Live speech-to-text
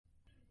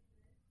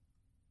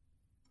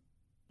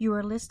You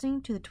are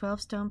listening to the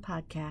 12 Stone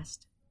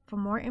Podcast. For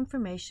more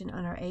information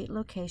on our 8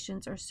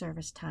 locations or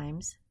service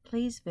times,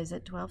 please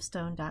visit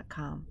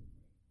 12stone.com.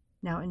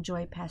 Now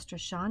enjoy Pastor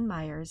Sean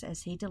Myers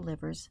as he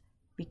delivers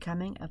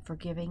Becoming a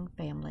Forgiving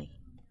Family.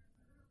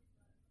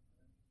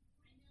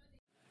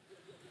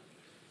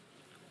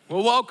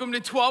 Well, welcome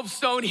to 12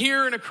 Stone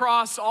here and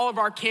across all of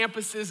our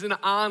campuses and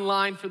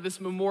online for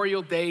this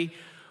Memorial Day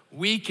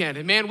weekend.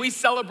 And man, we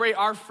celebrate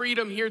our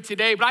freedom here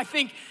today, but I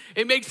think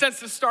it makes sense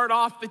to start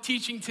off the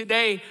teaching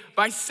today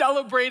by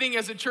celebrating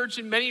as a church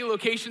in many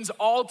locations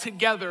all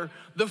together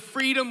the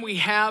freedom we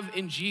have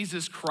in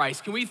Jesus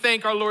Christ. Can we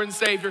thank our Lord and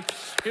Savior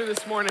here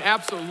this morning?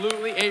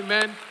 Absolutely,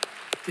 amen.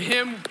 To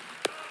him,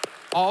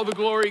 all the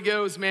glory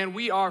goes, man.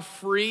 We are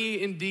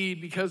free indeed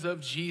because of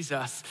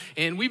Jesus.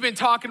 And we've been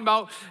talking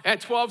about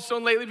at 12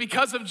 Stone lately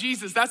because of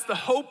Jesus. That's the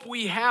hope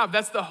we have.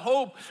 That's the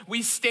hope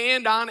we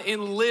stand on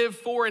and live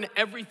for in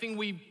everything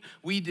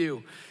we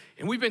do.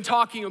 And we've been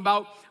talking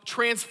about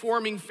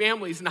transforming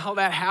families and how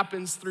that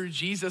happens through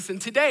Jesus.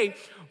 And today,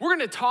 we're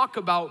going to talk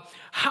about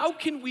how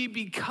can we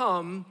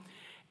become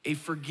a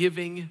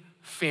forgiving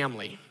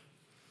family.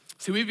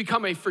 So we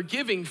become a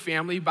forgiving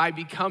family by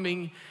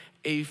becoming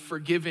a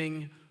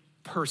forgiving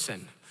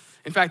person.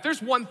 In fact,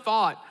 there's one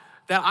thought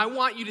that I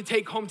want you to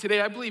take home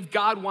today. I believe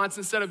God wants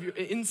inside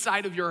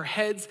of your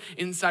heads,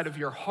 inside of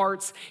your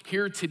hearts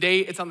here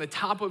today. It's on the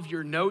top of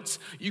your notes.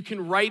 You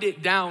can write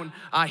it down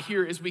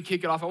here as we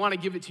kick it off. I want to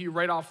give it to you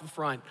right off the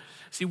front.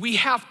 See, we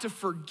have to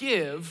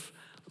forgive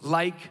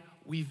like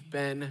we've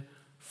been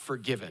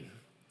forgiven.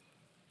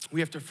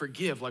 We have to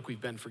forgive like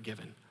we've been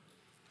forgiven.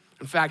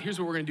 In fact, here's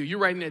what we're gonna do. You're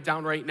writing it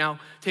down right now,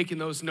 taking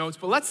those notes,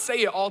 but let's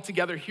say it all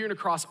together here and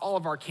across all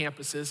of our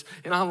campuses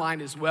and online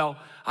as well,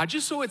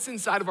 just so it's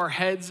inside of our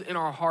heads and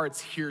our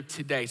hearts here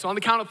today. So on the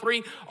count of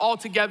 3, all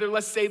together,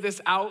 let's say this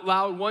out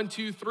loud. 1,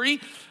 2,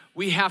 3.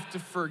 We have to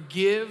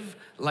forgive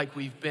like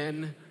we've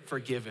been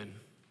forgiven.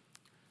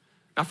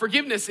 Now,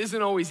 forgiveness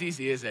isn't always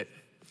easy, is it?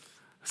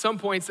 Some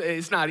points,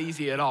 it's not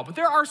easy at all. But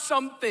there are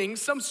some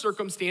things, some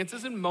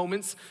circumstances and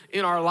moments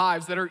in our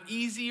lives that are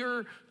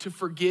easier to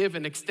forgive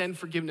and extend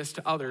forgiveness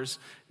to others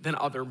than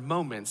other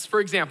moments. For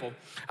example,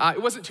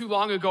 it wasn't too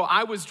long ago,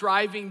 I was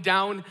driving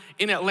down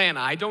in Atlanta.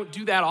 I don't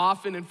do that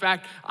often. In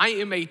fact, I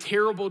am a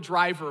terrible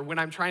driver when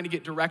I'm trying to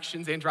get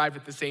directions and drive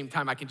at the same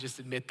time. I can just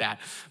admit that.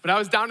 But I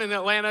was down in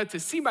Atlanta to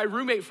see my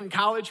roommate from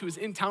college who was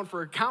in town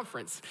for a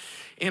conference.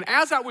 And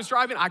as I was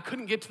driving, I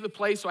couldn't get to the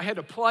place, so I had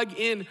to plug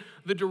in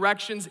the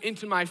directions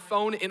into my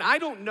phone. And I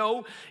don't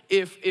know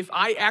if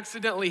I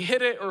accidentally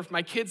hit it or if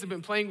my kids have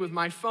been playing with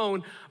my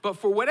phone, but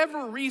for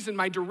whatever reason,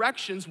 my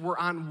directions were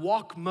on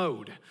walk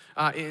mode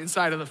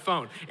inside of the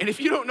phone. And if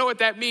you don't know what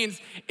that means,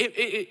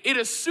 it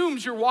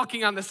assumes you're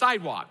walking on the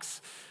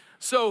sidewalks.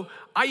 So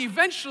I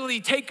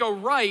eventually take a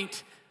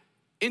right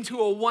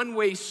into a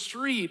one-way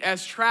street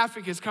as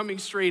traffic is coming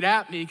straight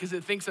at me because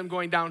it thinks I'm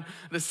going down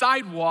the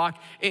sidewalk.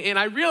 And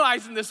I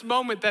realize in this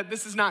moment that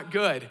this is not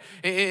good.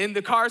 And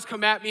the cars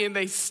come at me and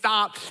they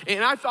stop.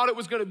 And I thought it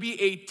was gonna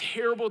be a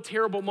terrible,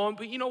 terrible moment.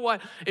 But you know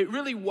what? It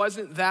really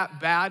wasn't that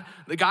bad.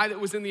 The guy that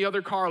was in the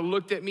other car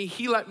looked at me.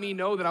 He let me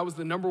know that I was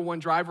the #1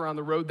 driver on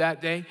the road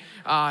that day.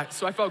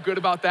 So I felt good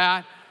about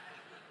that.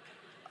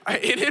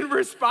 And in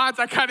response,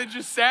 I kind of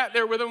just sat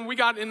there with him. We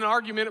got in an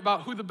argument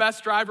about who the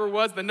best driver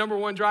was, the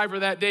 #1 driver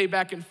that day,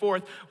 back and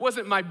forth.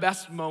 Wasn't my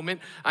best moment,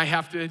 I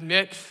have to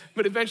admit,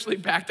 but eventually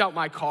backed out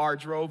my car,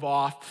 drove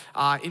off.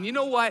 And you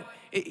know what?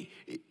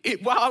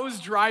 While I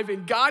was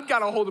driving, God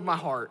got a hold of my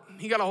heart.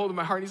 He got a hold of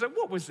my heart, and he's like,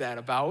 what was that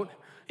about?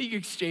 You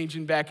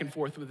exchanging back and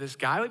forth with this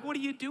guy. Like, what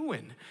are you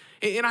doing?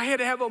 And I had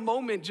to have a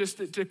moment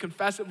just to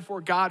confess it before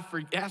God,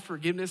 ask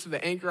forgiveness for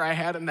the anger I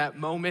had in that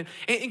moment.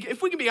 And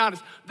if we can be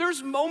honest,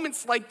 there's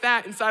moments like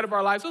that inside of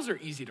our lives. Those are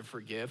easy to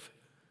forgive,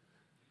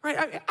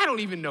 right? I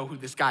don't even know who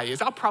this guy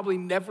is. I'll probably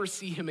never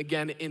see him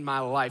again in my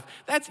life.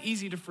 That's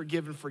easy to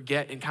forgive and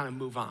forget and kind of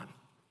move on.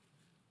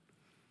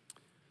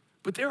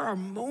 But there are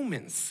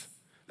moments,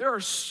 there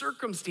are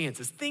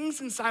circumstances,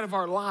 things inside of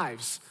our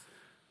lives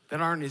that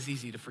aren't as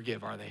easy to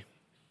forgive, are they?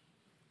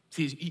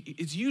 See,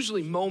 it's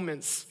usually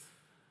moments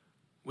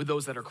with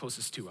those that are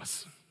closest to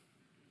us,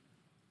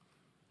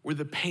 where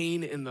the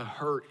pain and the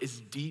hurt is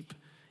deep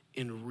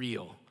and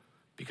real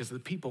because the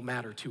people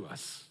matter to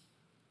us.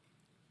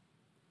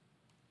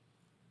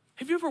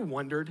 Have you ever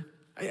wondered,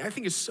 I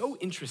think it's so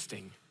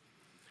interesting,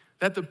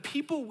 that the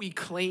people we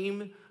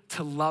claim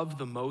to love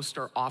the most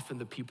are often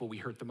the people we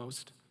hurt the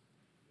most?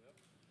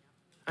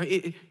 I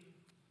mean,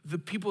 the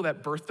people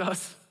that birthed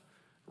us,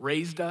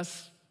 raised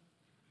us,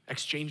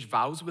 exchanged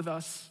vows with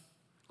us,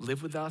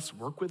 live with us,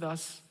 work with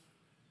us,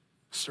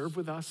 serve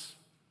with us.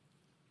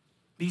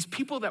 These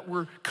people that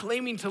we're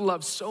claiming to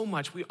love so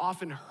much, we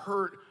often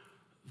hurt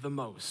the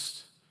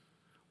most.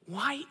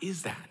 Why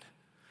is that?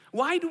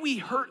 Why do we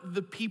hurt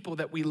the people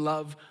that we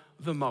love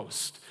the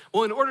most?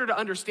 Well, in order to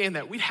understand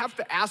that, we'd have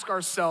to ask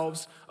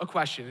ourselves a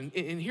question.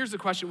 And here's the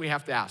question we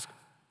have to ask.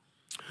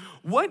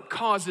 What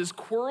causes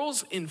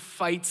quarrels and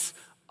fights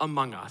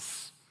among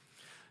us?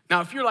 Now,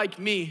 if you're like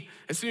me,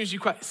 as soon as you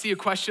see a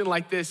question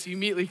like this, you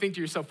immediately think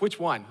to yourself, which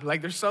one?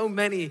 Like, there's so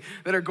many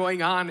that are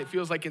going on, it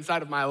feels like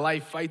inside of my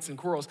life, fights and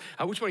quarrels.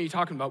 Which one are you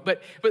talking about?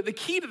 But the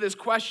key to this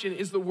question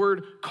is the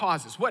word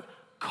causes. What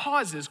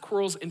causes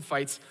quarrels and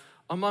fights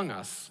among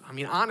us? I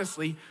mean,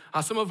 honestly,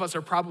 some of us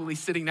are probably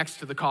sitting next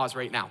to the cause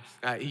right now.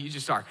 You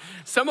just are.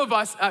 Some of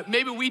us,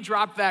 maybe we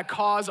dropped that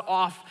cause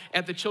off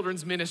at the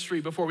children's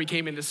ministry before we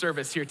came into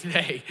service here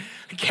today.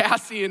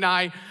 Cassie and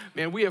I,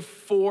 man, we have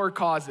 4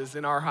 causes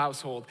in our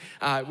household,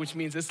 which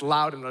means it's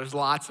loud and there's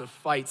lots of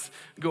fights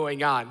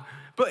going on.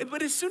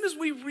 But as soon as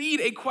we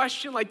read a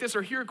question like this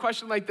or hear a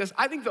question like this,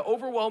 I think the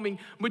overwhelming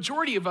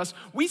majority of us,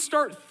 we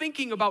start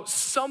thinking about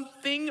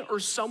something or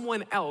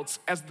someone else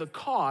as the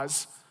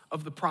cause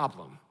of the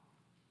problem.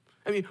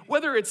 I mean,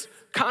 whether it's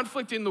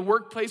conflict in the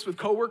workplace with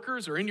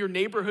coworkers or in your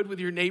neighborhood with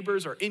your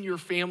neighbors or in your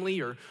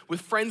family or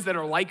with friends that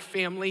are like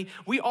family,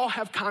 we all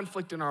have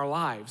conflict in our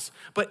lives.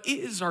 But it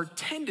is our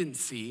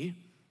tendency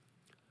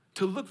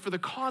to look for the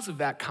cause of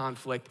that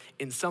conflict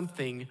in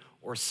something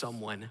or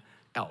someone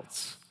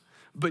else.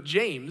 But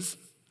James,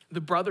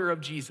 the brother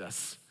of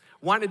Jesus,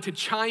 wanted to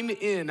chime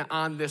in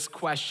on this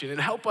question and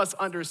help us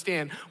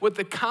understand what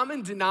the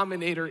common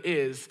denominator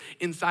is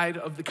inside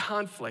of the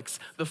conflicts,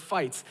 the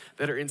fights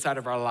that are inside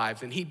of our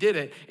lives. And he did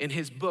it in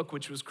his book,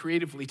 which was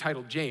creatively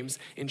titled James,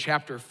 in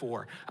chapter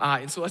 4.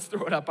 And so let's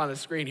throw it up on the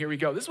screen. Here we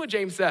go. This is what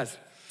James says.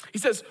 He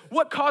says,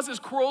 "What causes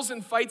quarrels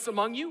and fights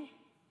among you?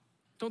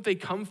 Don't they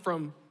come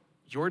from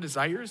your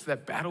desires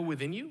that battle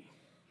within you?"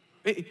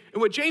 And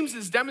what James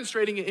is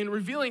demonstrating and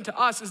revealing to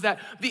us is that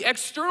the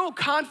external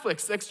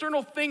conflicts, the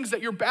external things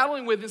that you're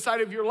battling with inside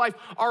of your life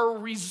are a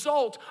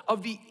result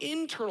of the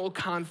internal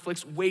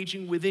conflicts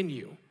waging within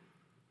you.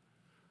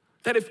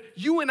 That if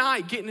you and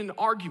I get in an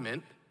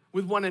argument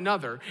with one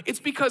another, it's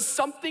because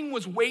something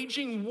was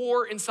waging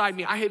war inside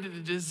me. I had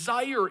a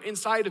desire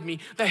inside of me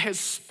that has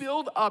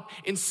spilled up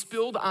and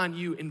spilled on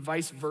you and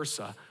vice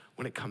versa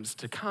when it comes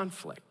to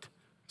conflict.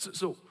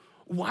 So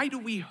why do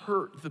we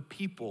hurt the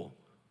people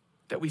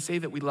that we say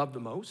that we love the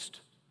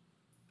most?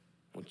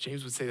 Well,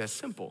 James would say that's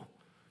simple.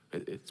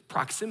 It's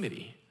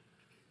proximity.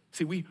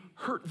 See, we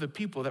hurt the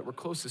people that we're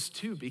closest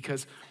to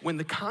because when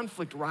the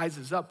conflict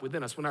rises up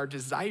within us, when our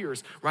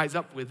desires rise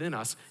up within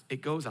us,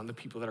 it goes on the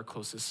people that are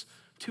closest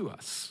to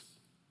us.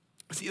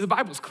 See, the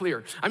Bible's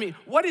clear. I mean,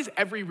 what is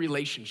every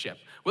relationship?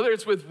 Whether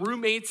it's with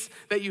roommates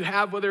that you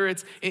have, whether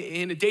it's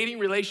in a dating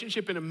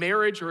relationship, in a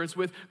marriage, or it's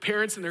with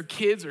parents and their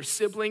kids or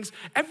siblings,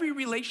 every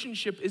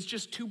relationship is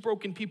just 2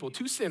 broken people,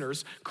 2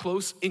 sinners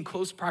in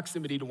close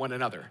proximity to one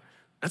another.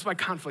 That's why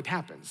conflict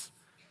happens.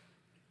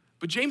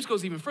 But James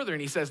goes even further and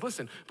he says,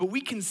 listen, but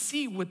we can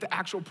see what the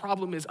actual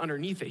problem is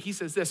underneath it. He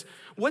says this,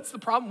 what's the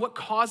problem? What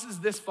causes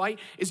this fight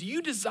is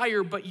you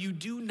desire, but you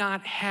do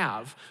not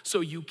have,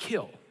 so you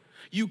kill.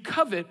 You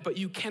covet, but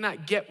you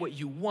cannot get what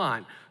you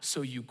want,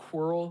 so you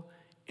quarrel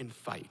and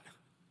fight.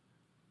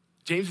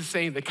 James is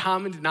saying the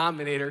common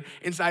denominator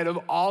inside of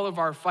all of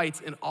our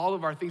fights and all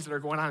of our things that are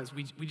going on is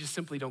we just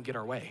simply don't get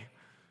our way.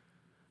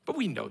 But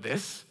we know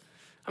this.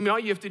 I mean, all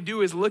you have to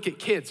do is look at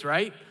kids,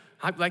 right?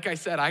 Like I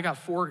said, I got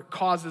 4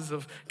 causes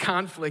of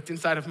conflict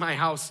inside of my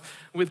house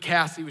with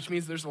Cassie, which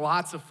means there's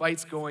lots of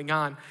fights going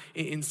on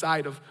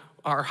inside of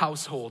our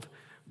household.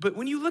 But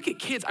when you look at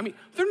kids, I mean,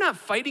 they're not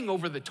fighting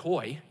over the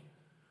toy.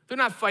 They're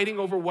not fighting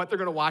over what they're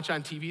gonna watch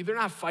on TV. They're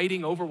not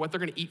fighting over what they're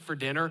gonna eat for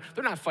dinner.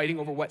 They're not fighting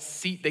over what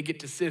seat they get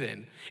to sit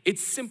in.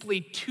 It's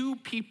simply 2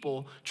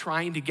 people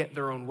trying to get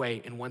their own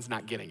way and one's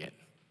not getting it.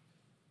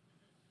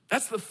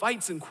 That's the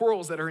fights and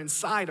quarrels that are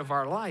inside of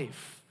our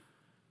life.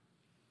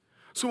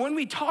 So when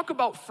we talk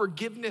about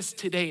forgiveness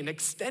today and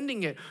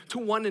extending it to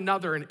one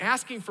another and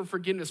asking for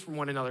forgiveness from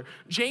one another,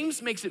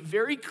 James makes it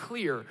very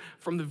clear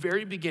from the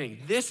very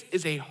beginning, this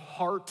is a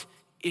heart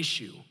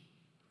issue.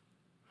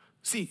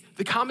 See,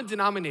 the common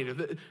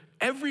denominator,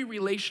 every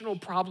relational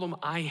problem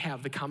I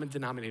have, the common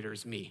denominator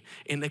is me.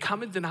 And the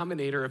common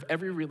denominator of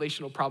every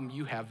relational problem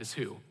you have is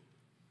who?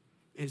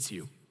 It's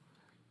you.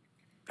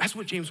 That's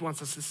what James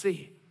wants us to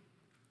see.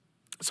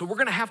 So we're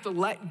gonna have to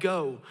let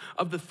go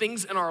of the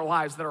things in our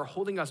lives that are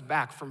holding us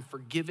back from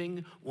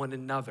forgiving one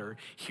another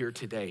here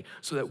today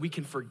so that we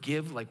can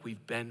forgive like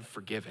we've been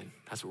forgiven.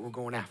 That's what we're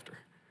going after.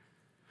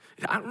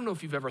 I don't know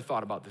if you've ever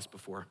thought about this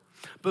before,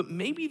 but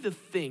maybe the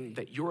thing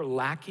that you're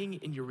lacking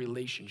in your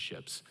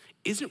relationships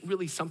isn't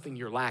really something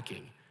you're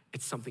lacking,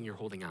 it's something you're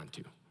holding on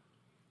to.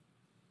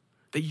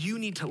 That you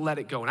need to let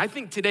it go. And I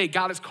think today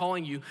God is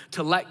calling you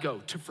to let go,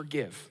 to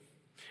forgive.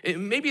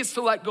 And maybe it's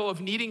to let go of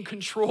needing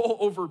control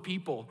over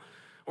people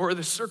or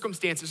the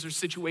circumstances or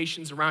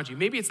situations around you.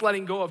 Maybe it's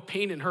letting go of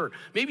pain and hurt.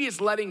 Maybe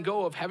it's letting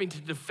go of having to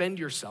defend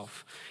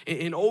yourself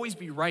and always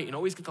be right and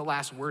always get the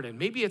last word in.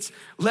 Maybe it's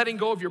letting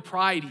go of your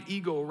pride,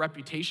 ego, or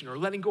reputation, or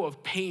letting go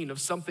of pain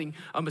of something,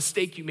 a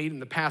mistake you made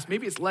in the past.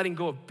 Maybe it's letting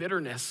go of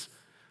bitterness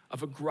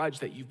of a grudge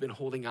that you've been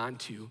holding on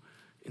to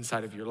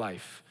inside of your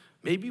life.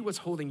 Maybe what's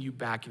holding you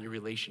back in your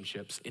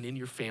relationships and in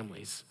your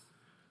families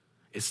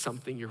is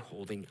something you're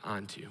holding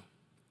on to.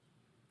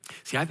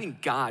 See, I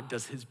think God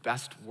does his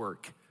best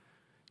work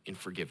in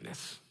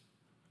forgiveness.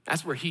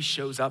 That's where he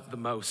shows up the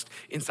most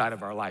inside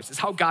of our lives. It's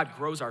how God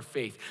grows our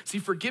faith. See,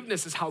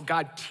 forgiveness is how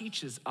God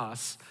teaches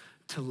us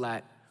to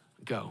let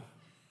go.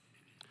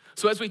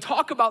 So as we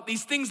talk about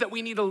these things that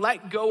we need to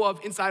let go of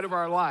inside of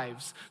our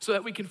lives so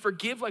that we can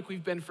forgive like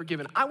we've been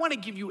forgiven, I want to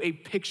give you a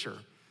picture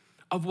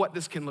of what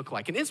this can look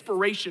like, an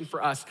inspiration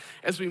for us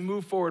as we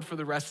move forward for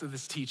the rest of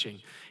this teaching.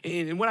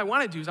 And what I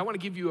want to do is I want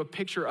to give you a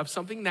picture of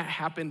something that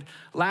happened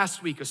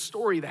last week, a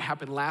story that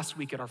happened last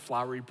week at our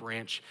Flowery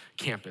Branch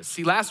campus.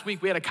 See, last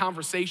week we had a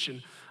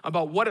conversation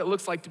about what it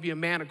looks like to be a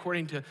man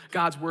according to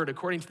God's word,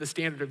 according to the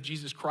standard of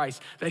Jesus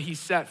Christ that he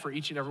set for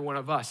each and every one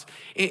of us.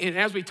 And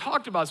as we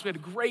talked about this, we had a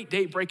great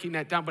day breaking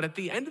that down, but at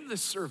the end of the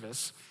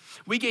service,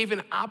 we gave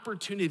an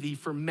opportunity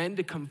for men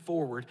to come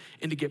forward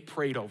and to get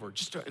prayed over.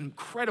 Just an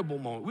incredible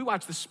moment. We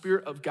watched the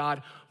Spirit of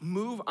God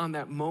move on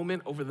that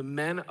moment over the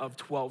men of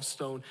 12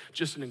 Stone.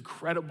 Just an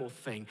incredible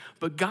thing.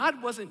 But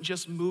God wasn't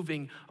just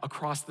moving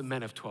across the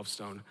men of 12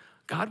 Stone.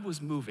 God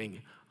was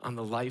moving on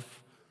the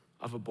life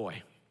of a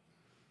boy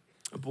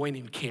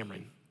named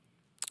Cameron,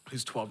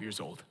 who's 12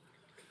 years old.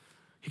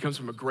 He comes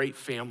from a great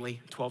family,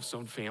 12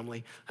 Stone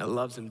family that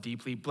loves him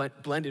deeply,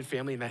 blended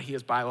family in that he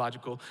has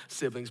biological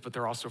siblings, but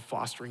they're also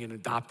fostering and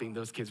adopting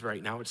those kids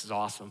right now, which is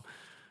awesome.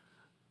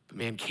 But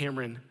man,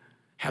 Cameron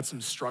had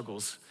some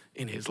struggles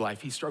in his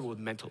life. He struggled with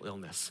mental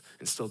illness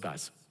and still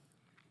does.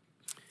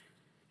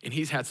 And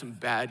he's had some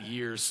bad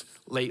years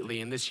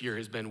lately, and this year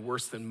has been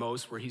worse than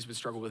most, where he's been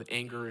struggling with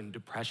anger and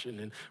depression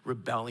and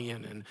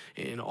rebellion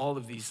and all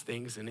of these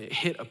things. And it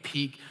hit a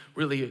peak,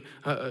 really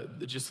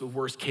just the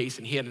worst case,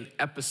 and he had an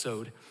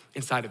episode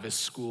inside of his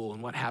school.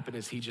 And what happened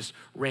is he just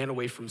ran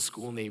away from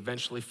school, and they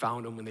eventually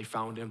found him. When they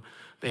found him,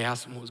 they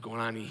asked him what was going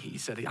on. He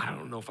said, I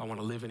don't know if I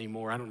want to live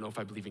anymore. I don't know if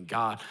I believe in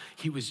God.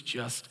 He was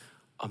just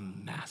a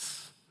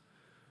mess.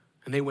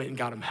 And they went and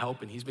got him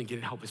help, and he's been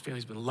getting help. His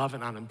family's been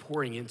loving on him,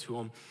 pouring into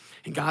him,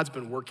 and God's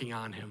been working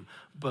on him.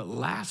 But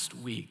last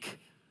week,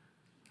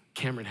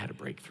 Cameron had a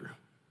breakthrough.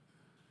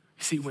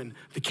 You see, when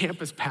the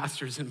campus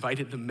pastors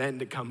invited the men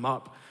to come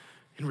up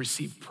and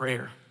receive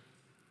prayer,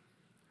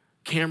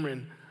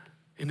 Cameron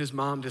and his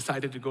mom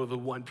decided to go to the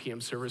 1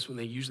 p.m. service when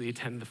they usually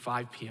attend the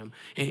 5 p.m.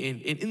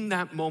 And in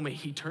that moment,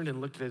 he turned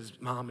and looked at his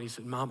mom, and he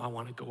said, Mom, I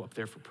want to go up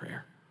there for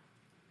prayer.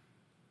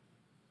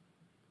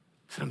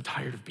 He said, I'm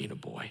tired of being a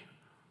boy.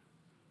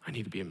 I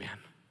need to be a man.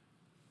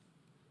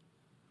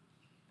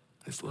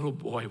 This little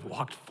boy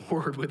walked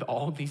forward with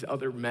all these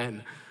other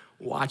men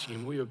watching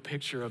him. We have a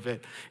picture of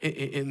it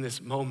in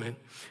this moment.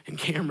 And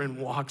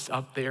Cameron walks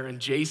up there, and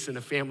Jason,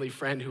 a family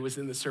friend who was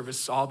in the service,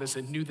 saw this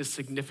and knew the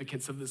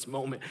significance of this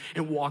moment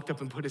and walked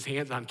up and put his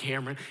hands on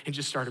Cameron and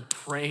just started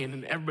praying,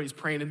 and everybody's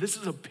praying. And this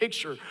is a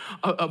picture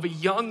of a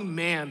young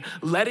man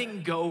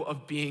letting go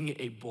of being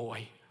a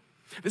boy.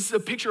 This is a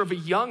picture of a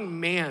young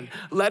man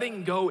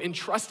letting go and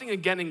trusting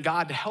again in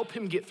God to help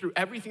him get through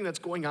everything that's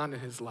going on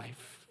in his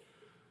life.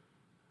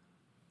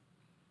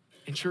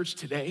 In church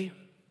today,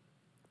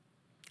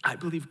 I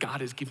believe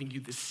God is giving you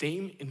the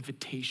same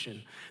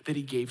invitation that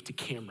he gave to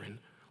Cameron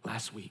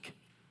last week.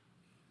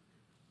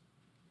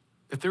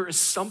 That there is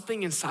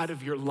something inside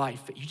of your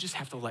life that you just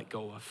have to let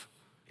go of.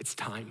 It's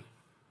time.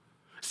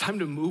 It's time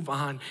to move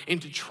on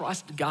and to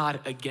trust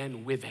God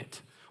again with it.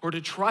 Or to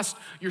trust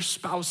your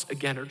spouse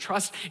again, or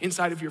trust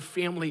inside of your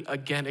family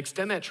again.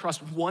 Extend that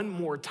trust one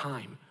more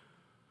time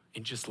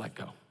and just let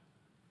go.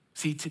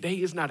 See, today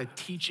is not a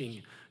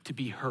teaching to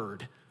be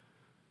heard.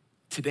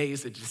 Today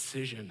is a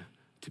decision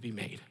to be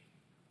made.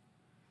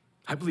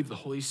 I believe the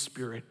Holy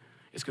Spirit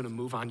is going to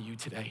move on you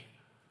today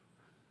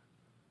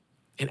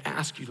and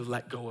ask you to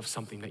let go of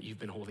something that you've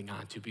been holding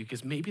on to,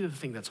 because maybe the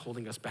thing that's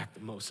holding us back the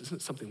most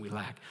isn't something we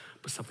lack,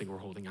 but something we're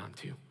holding on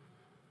to.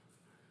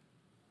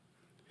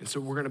 And so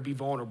we're gonna be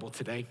vulnerable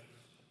today.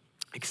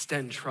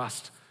 Extend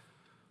trust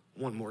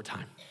one more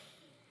time.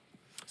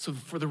 So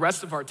for the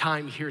rest of our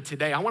time here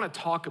today, I wanna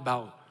talk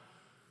about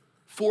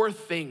 4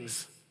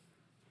 things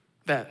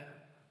that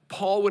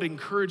Paul would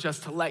encourage us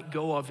to let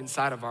go of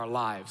inside of our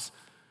lives.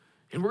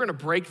 And we're gonna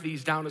break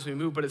these down as we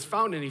move, but it's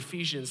found in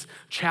Ephesians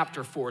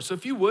chapter 4. So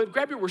if you would,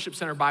 grab your Worship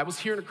Center Bibles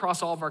here and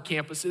across all of our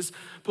campuses,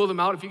 pull them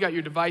out. If you got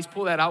your device,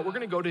 pull that out. We're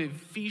gonna go to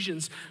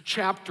Ephesians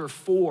chapter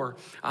 4,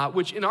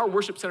 which in our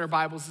Worship Center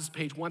Bibles is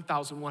page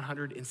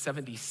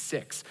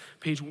 1176.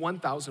 Page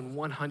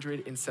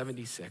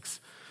 1176.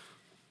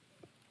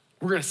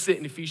 We're gonna sit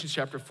in Ephesians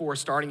chapter 4,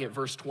 starting at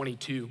verse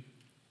 22.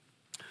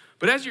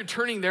 But as you're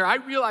turning there, I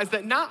realize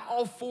that not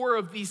all 4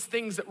 of these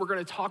things that we're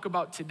gonna talk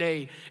about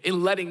today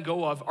in letting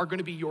go of are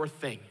gonna be your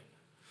thing.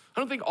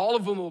 I don't think all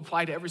of them will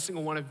apply to every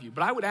single one of you,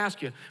 but I would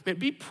ask you, man,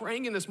 be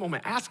praying in this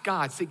moment. Ask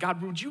God, say,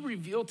 God, would you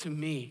reveal to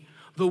me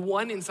the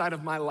one inside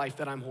of my life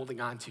that I'm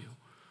holding on to,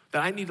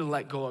 that I need to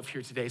let go of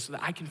here today so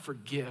that I can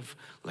forgive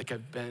like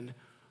I've been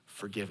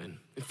forgiven.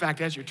 In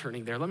fact, as you're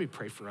turning there, let me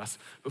pray for us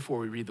before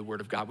we read the word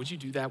of God. Would you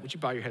do that? Would you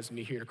bow your heads with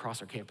me here and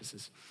across our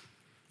campuses?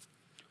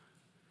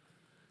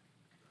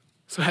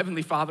 So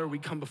Heavenly Father, we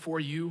come before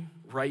you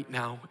right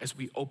now as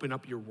we open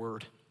up your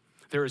word.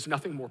 There is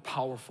nothing more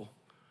powerful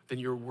than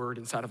your word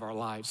inside of our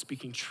lives,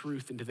 speaking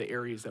truth into the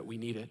areas that we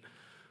need it.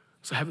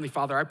 So Heavenly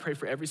Father, I pray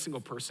for every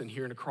single person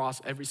here and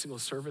across every single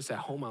service, at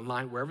home,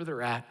 online, wherever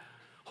they're at.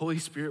 Holy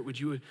Spirit, would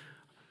you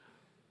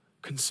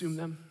consume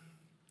them?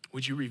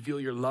 Would you reveal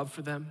your love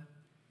for them?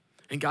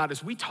 And God,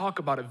 as we talk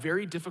about a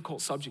very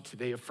difficult subject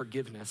today of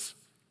forgiveness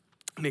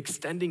and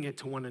extending it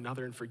to one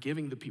another and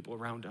forgiving the people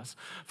around us,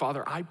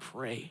 Father, I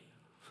pray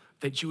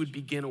that you would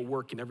begin a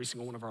work in every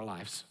single one of our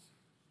lives.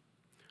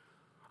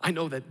 I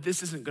know that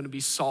this isn't going to be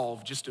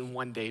solved just in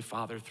one day,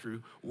 Father,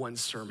 through one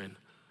sermon.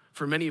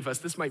 For many of us,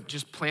 this might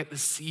just plant the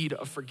seed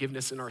of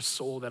forgiveness in our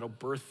soul that'll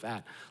birth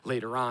that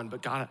later on.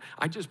 But God,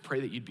 I just pray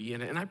that you'd be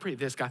in it. And I pray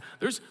this, God,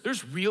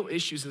 there's real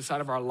issues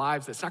inside of our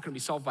lives that's not gonna be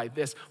solved by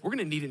this. We're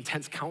gonna need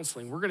intense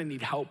counseling. We're gonna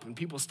need help and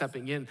people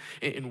stepping in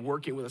and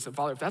working with us. And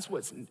Father, if that's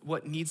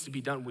what needs to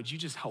be done, would you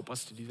just help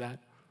us to do that?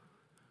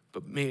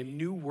 But may a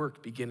new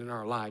work begin in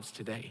our lives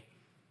today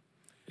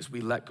as we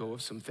let go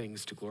of some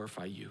things to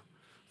glorify you.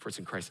 For it's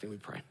in Christ's name we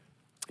pray,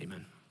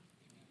 amen.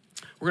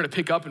 We're going to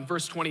pick up in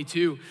verse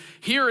 22.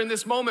 Here in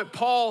this moment,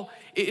 Paul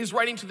is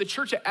writing to the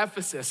church at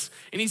Ephesus,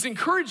 and he's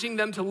encouraging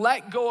them to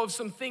let go of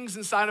some things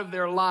inside of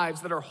their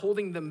lives that are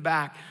holding them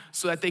back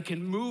so that they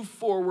can move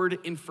forward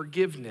in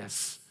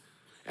forgiveness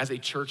as a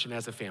church and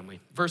as a family.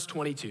 Verse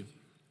 22.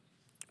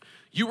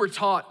 You were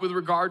taught with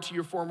regard to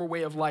your former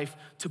way of life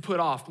to put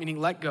off, meaning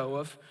let go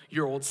of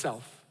your old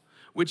self,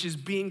 which is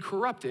being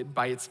corrupted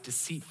by its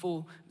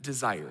deceitful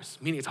desires,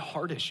 meaning it's a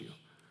hard issue.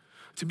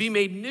 To be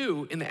made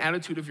new in the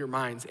attitude of your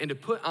minds, and to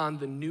put on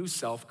the new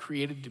self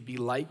created to be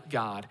like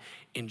God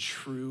in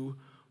true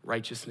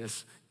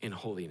righteousness and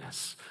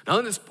holiness. Now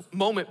in this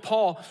moment,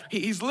 Paul,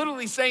 he's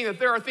literally saying that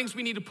there are things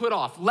we need to put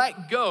off.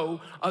 Let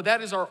go of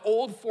that is our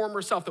old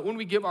former self, that when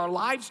we give our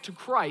lives to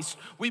Christ,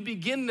 we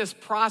begin this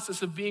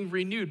process of being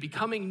renewed,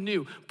 becoming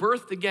new,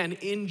 birthed again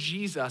in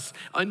Jesus,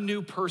 a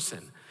new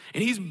person.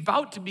 And he's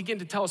about to begin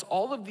to tell us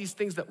all of these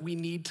things that we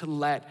need to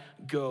let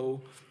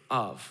go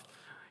of.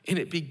 And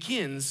it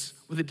begins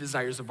with the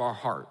desires of our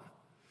heart.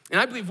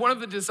 And I believe one of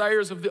the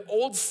desires of the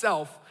old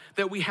self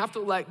that we have to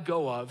let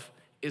go of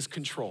is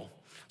control.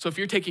 So if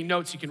you're taking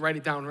notes, you can write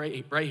it down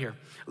right here.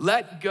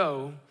 Let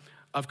go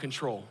of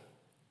control.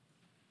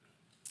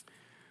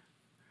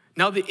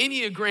 Now, the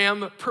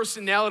Enneagram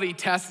personality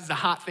test is a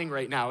hot thing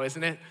right now,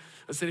 isn't it?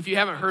 Listen, if you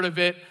haven't heard of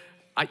it,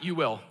 you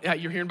will. Yeah,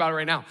 you're hearing about it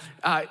right now.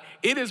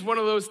 It is one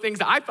of those things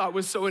that I thought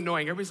was so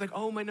annoying. Everybody's like,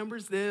 oh, my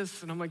number's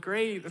this. And I'm like,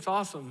 great, that's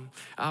awesome,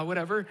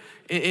 whatever.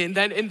 And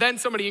then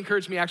somebody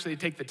encouraged me actually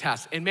to take the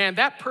test. And man,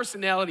 that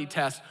personality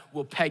test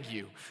will peg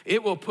you.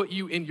 It will put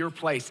you in your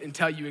place and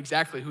tell you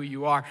exactly who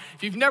you are.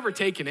 If you've never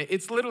taken it,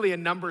 it's literally a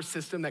number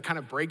system that kind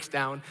of breaks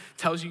down,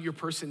 tells you your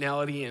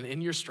personality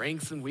and your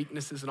strengths and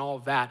weaknesses and all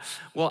of that.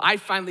 Well, I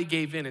finally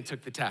gave in and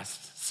took the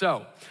test.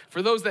 So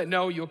for those that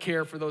know, you'll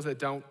care. For those that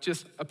don't,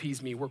 just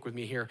appease me, work with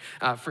me here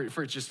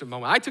for just a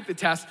moment. I took the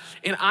test,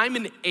 and I'm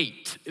an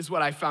 8 is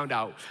what I found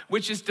out,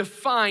 which is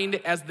defined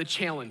as the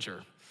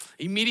challenger.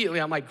 Immediately,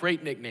 I'm like,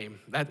 great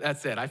nickname.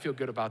 That's it. I feel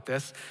good about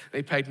this.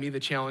 They pegged me the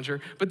challenger.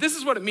 But this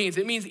is what it means.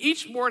 It means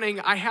each morning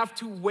I have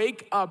to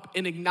wake up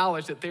and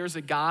acknowledge that there's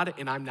a God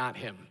and I'm not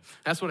him.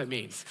 That's what it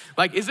means.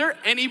 Like, is there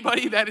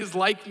anybody that is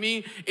like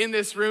me in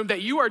this room,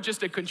 that you are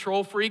just a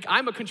control freak?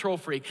 I'm a control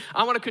freak.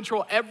 I want to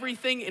control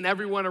everything and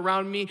everyone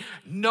around me.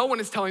 No one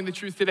is telling the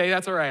truth today.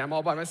 That's all right. I'm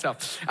all by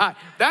myself.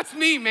 That's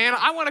me, man.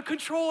 I want to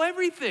control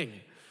everything.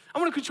 I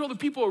want to control the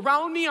people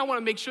around me. I want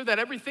to make sure that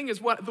everything is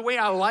the way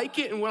I like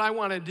it and what I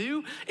want to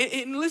do.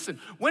 And listen,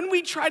 when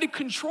we try to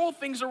control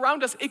things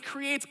around us, it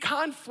creates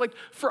conflict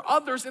for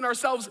others and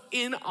ourselves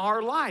in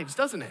our lives,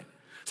 doesn't it?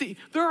 See,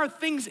 there are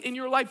things in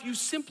your life you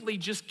simply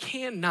just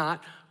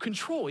cannot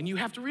control, and you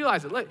have to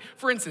realize it.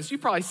 For instance, you've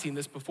probably seen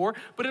this before,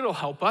 but it'll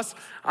help us.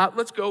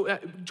 Let's go,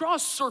 draw a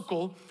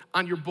circle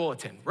on your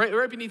bulletin.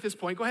 Right beneath this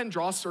point, go ahead and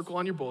draw a circle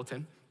on your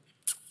bulletin.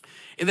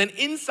 And then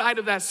inside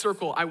of that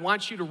circle, I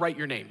want you to write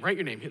your name. Write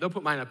your name. They'll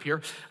put mine up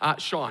here.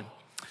 Sean.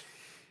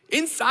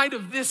 Inside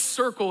of this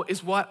circle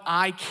is what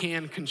I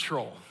can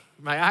control.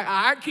 Right?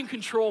 I can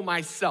control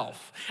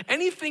myself.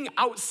 Anything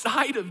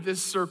outside of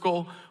this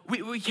circle,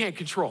 we can't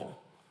control.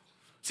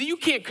 So you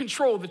can't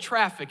control the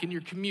traffic in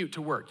your commute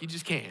to work. You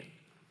just can't.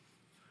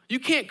 You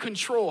can't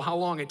control how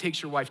long it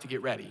takes your wife to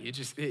get ready.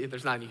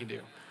 There's nothing you can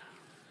do.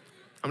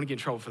 I'm gonna get in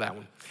trouble for that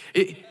one.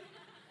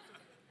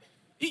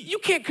 You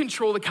can't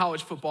control the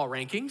college football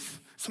rankings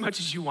as much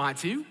as you want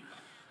to.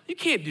 You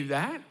can't do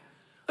that.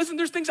 Listen,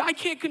 there's things I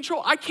can't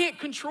control. I can't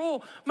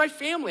control my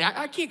family.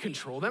 I can't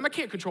control them. I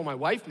can't control my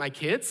wife, my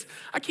kids.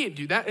 I can't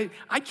do that.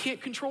 I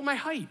can't control my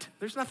height.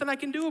 There's nothing I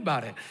can do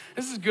about it.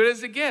 This is as good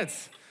as it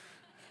gets.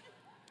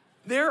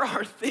 There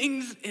are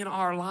things in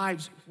our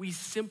lives we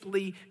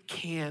simply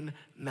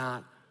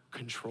cannot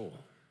control.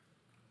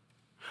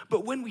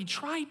 But when we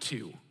try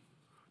to,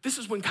 this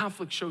is when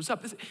conflict shows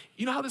up.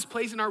 You know how this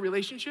plays in our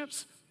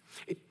relationships?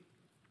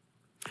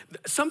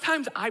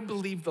 Sometimes I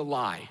believe the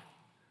lie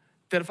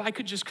that if I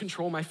could just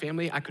control my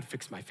family, I could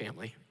fix my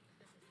family.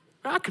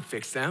 I could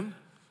fix them.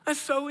 That's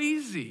so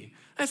easy.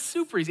 That's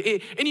super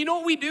easy. And you know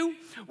what we do?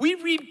 We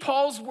read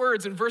Paul's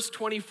words in verse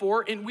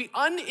 24 and we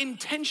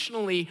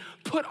unintentionally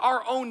put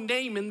our own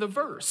name in the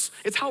verse.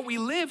 It's how we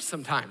live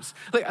sometimes.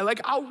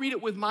 Like I'll read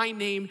it with my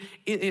name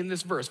in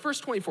this verse. Verse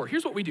 24,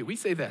 here's what we do. We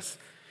say this,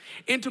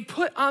 and to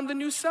put on the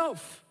new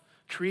self,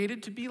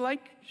 created to be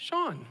like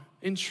Sean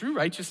in true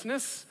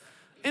righteousness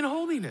and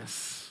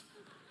holiness.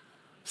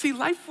 See,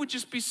 life would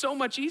just be so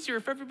much easier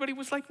if everybody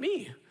was like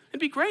me. It'd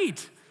be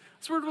great.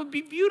 This world would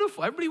be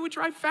beautiful. Everybody would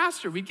drive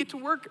faster. We'd get to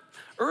work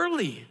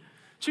early.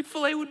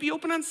 Chick-fil-A would be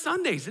open on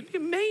Sundays. It'd be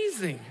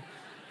amazing.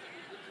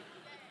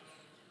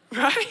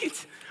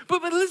 Right?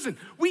 But listen,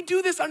 we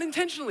do this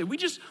unintentionally. We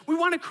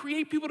want to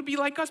create people to be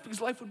like us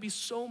because life would be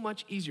so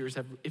much easier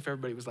if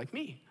everybody was like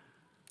me.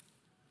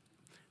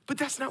 But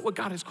that's not what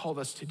God has called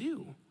us to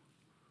do.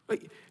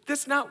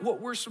 That's not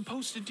what we're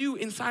supposed to do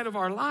inside of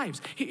our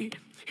lives.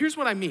 Here's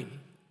what I mean.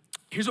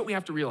 Here's what we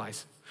have to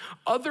realize.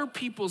 Other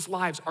people's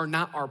lives are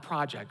not our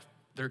project.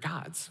 They're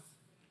God's.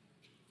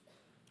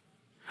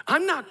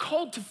 I'm not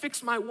called to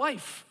fix my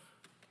wife.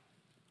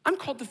 I'm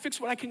called to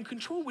fix what I can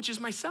control, which is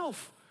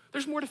myself.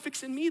 There's more to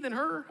fix in me than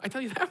her. I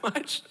tell you that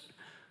much.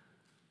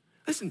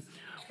 Listen,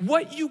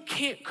 what you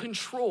can't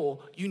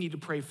control, you need to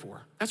pray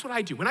for. That's what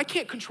I do. When I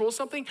can't control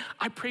something,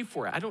 I pray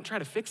for it. I don't try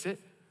to fix it.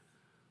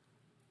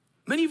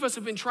 Many of us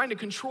have been trying to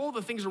control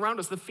the things around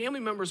us, the family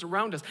members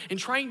around us, and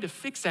trying to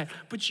fix that,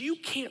 but you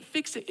can't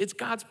fix it. It's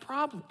God's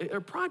problem or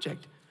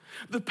project.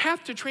 The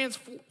path to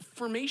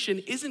transformation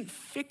isn't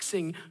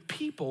fixing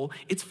people,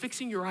 it's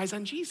fixing your eyes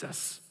on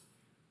Jesus.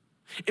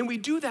 And we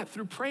do that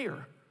through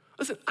prayer.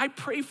 Listen, I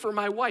pray for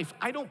my wife.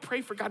 I don't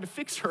pray for God to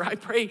fix her. I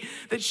pray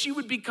that she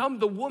would become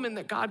the woman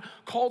that God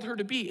called her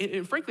to be.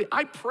 And frankly,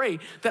 I pray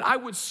that I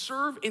would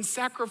serve and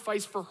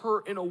sacrifice for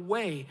her in a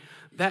way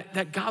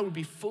that God would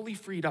be fully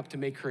freed up to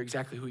make her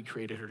exactly who he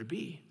created her to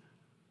be.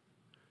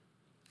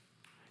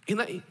 And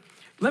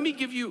let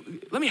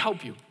me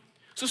help you.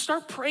 So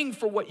start praying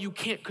for what you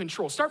can't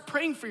control. Start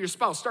praying for your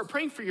spouse. Start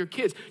praying for your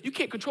kids. You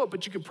can't control it,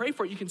 but you can pray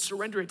for it. You can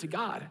surrender it to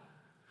God.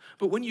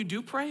 But when you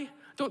do pray,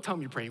 don't tell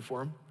them you're praying for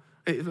them.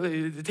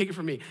 Take it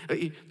from me.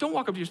 Don't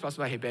walk up to your spouse and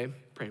be like, hey, babe,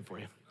 praying for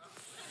you.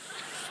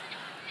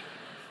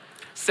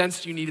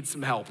 Sensed you needed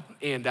some help.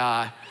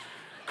 And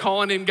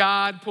calling in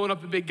God, pulling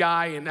up the big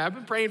guy, and I've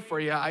been praying for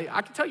you.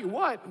 I can tell you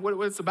what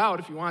it's about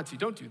if you want to.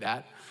 Don't do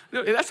that.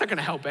 No, that's not going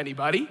to help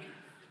anybody.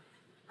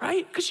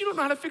 Right? Because you don't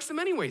know how to fix them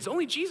anyways.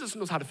 Only Jesus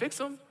knows how to fix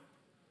them.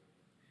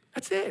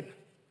 That's it.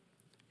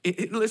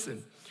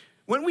 Listen,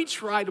 when we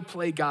try to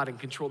play God and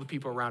control the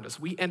people around us,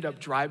 we end up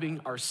driving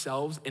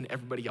ourselves and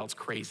everybody else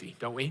crazy,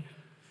 don't we?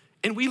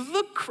 And we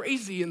look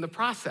crazy in the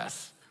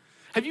process.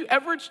 Have you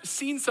ever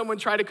seen someone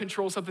try to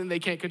control something they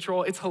can't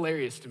control? It's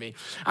hilarious to me.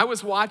 I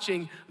was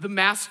watching the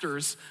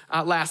Masters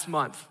last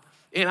month.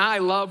 And I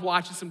love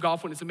watching some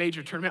golf when it's a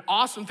major tournament.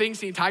 Awesome thing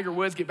seeing Tiger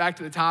Woods get back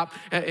to the top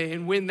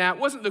and win that.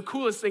 Wasn't the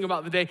coolest thing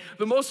about the day.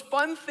 The most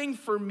fun thing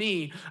for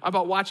me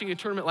about watching a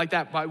tournament like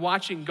that, by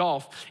watching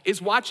golf, is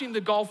watching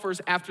the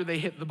golfers after they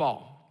hit the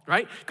ball,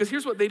 right? Because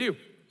here's what they do.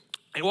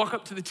 They walk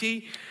up to the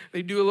tee,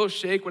 they do a little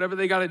shake, whatever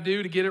they gotta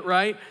do to get it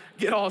right,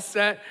 get all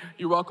set.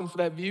 You're welcome for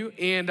that view.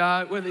 And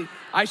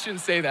I shouldn't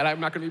say that, I'm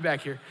not gonna be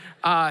back here.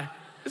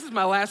 This is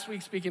my last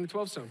week speaking to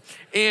 12 Stone.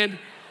 And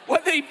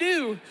what they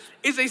do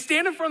is they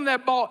stand in front of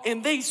that ball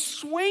and they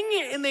swing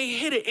it and they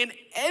hit it. And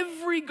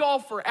every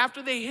golfer,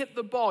 after they hit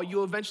the ball,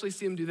 you'll eventually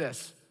see them do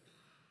this.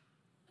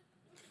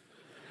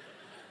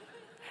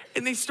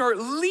 And they start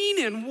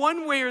leaning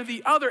one way or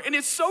the other. And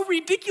it's so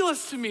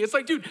ridiculous to me. It's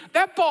like, dude,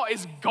 that ball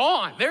is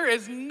gone. There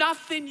is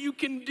nothing you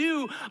can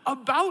do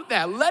about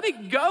that. Let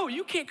it go.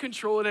 You can't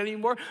control it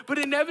anymore. But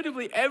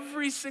inevitably,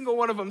 every single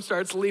one of them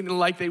starts leaning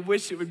like they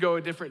wish it would go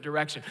a different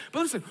direction. But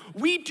listen,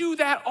 we do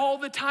that all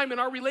the time in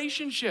our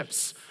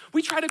relationships.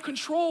 We try to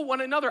control one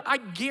another. I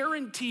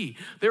guarantee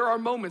there are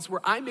moments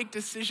where I make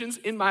decisions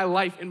in my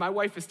life and my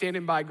wife is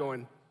standing by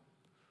going,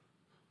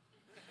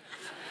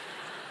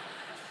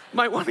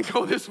 might want to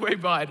go this way,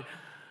 bud,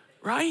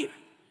 right?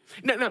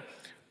 Now,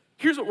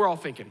 here's what we're all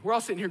thinking. We're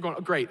all sitting here going,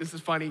 oh, great, this is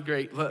funny,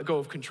 great, let go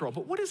of control.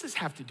 But what does this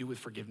have to do with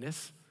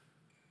forgiveness?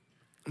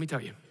 Let me tell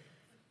you.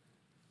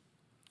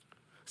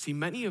 See,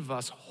 many of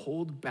us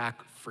hold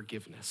back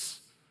forgiveness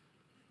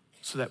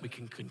so that we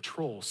can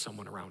control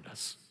someone around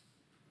us.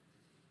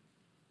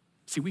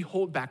 See, we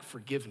hold back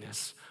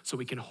forgiveness so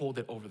we can hold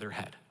it over their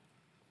head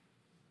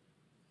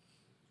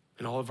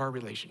in all of our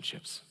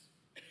relationships.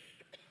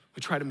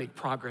 We try to make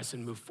progress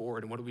and move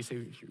forward. And what do we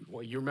say?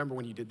 Well, you remember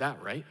when you did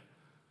that, right?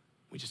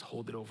 We just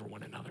hold it over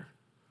one another.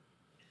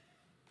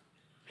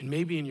 And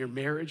maybe in your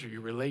marriage or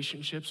your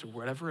relationships or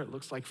whatever it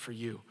looks like for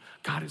you,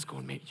 God is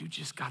going, man, you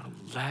just got to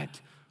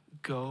let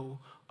go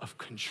of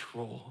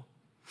control.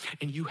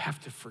 And you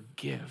have to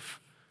forgive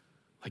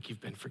like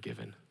you've been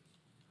forgiven.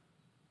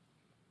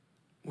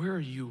 Where are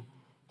you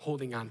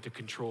holding on to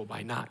control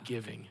by not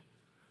giving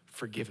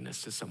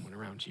forgiveness to someone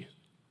around you?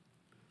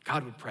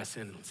 God would press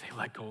in and say,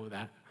 let go of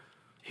that.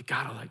 You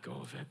gotta let go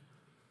of it.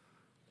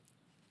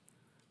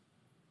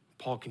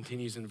 Paul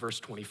continues in verse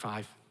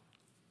 25.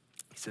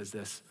 He says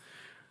this,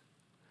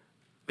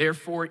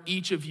 Therefore,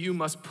 each of you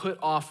must put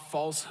off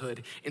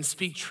falsehood and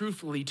speak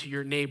truthfully to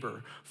your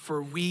neighbor,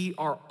 for we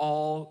are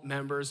all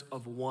members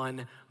of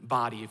one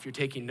body. If you're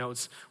taking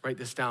notes, write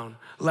this down.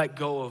 Let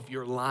go of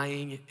your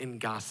lying and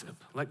gossip.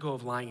 Let go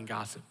of lying and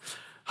gossip.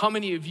 How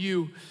many of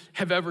you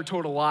have ever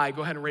told a lie?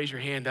 Go ahead and raise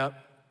your hand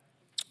up.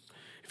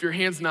 If your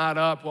hand's not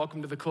up,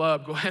 welcome to the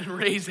club. Go ahead and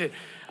raise it.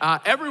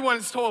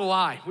 Everyone's told a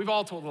lie. We've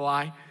all told a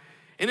lie.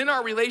 And in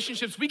our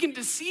relationships, we can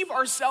deceive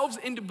ourselves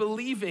into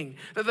believing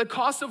that the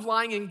cost of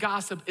lying and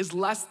gossip is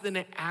less than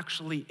it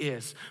actually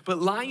is. But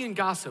lying and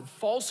gossip,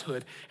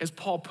 falsehood, as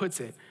Paul puts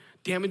it,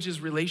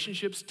 damages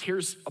relationships,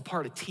 tears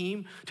apart a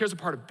team, tears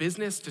apart a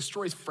business,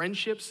 destroys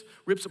friendships,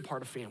 rips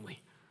apart a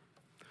family.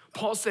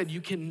 Paul said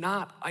you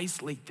cannot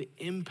isolate the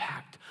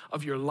impact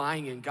of your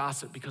lying and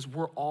gossip because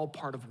we're all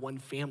part of one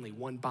family,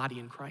 one body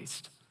in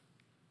Christ.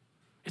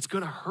 It's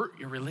gonna hurt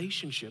your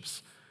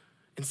relationships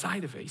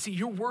inside of it. You see,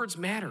 your words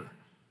matter.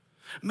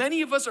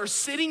 Many of us are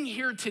sitting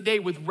here today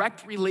with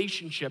wrecked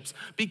relationships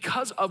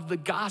because of the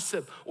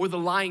gossip or the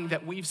lying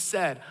that we've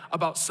said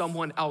about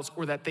someone else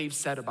or that they've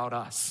said about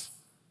us.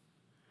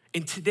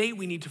 And today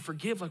we need to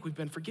forgive like we've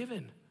been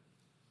forgiven.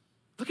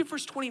 Look at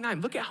verse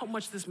 29. Look at how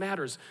much this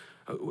matters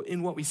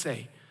in what we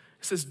say.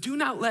 It says, do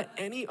not let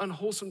any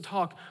unwholesome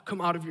talk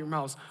come out of your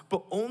mouths,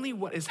 but only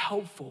what is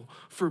helpful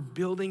for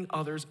building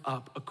others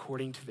up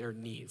according to their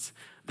needs,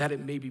 that it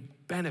may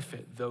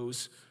benefit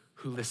those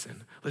who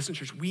listen. Listen,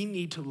 church, we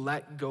need to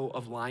let go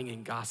of lying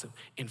and gossip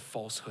and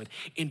falsehood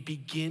and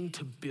begin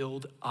to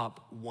build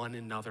up one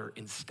another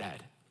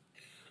instead.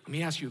 Let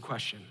me ask you a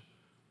question.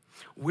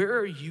 Where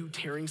are you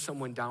tearing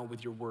someone down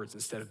with your words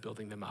instead of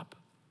building them up?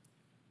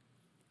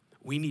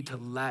 We need to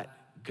let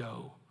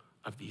go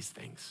of these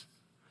things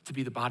to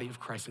be the body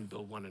of Christ and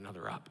build one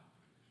another up.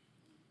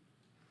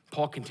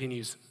 Paul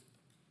continues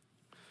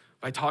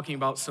by talking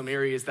about some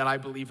areas that I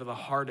believe are the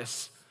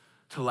hardest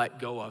to let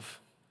go of.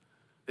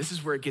 This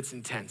is where it gets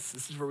intense.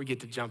 This is where we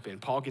get to jump in.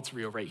 Paul gets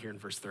real right here in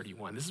verse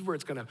 31. This is where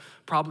it's gonna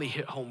probably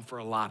hit home for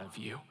a lot of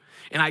you.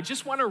 And I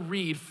just wanna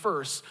read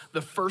first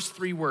the first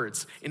three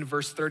words in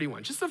verse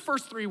 31. Just the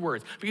first three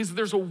words, because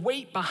there's a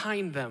weight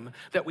behind them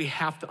that we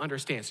have to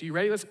understand. So you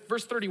ready?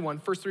 Verse 31,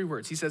 first three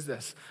words. He says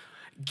this,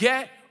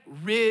 get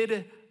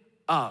rid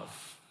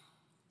of.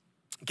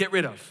 Get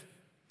rid of.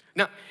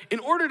 Now, in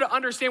order to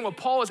understand what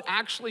Paul is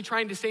actually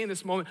trying to say in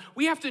this moment,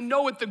 we have to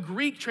know what the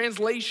Greek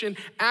translation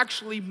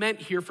actually meant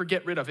here for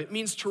get rid of. It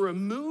means to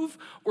remove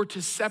or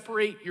to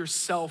separate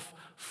yourself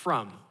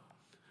from.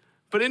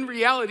 But in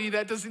reality,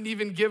 that doesn't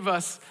even give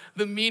us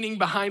the meaning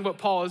behind what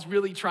Paul is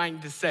really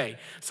trying to say.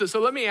 So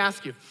let me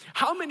ask you,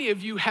 how many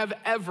of you have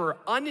ever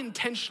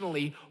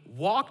unintentionally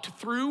walked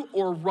through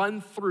or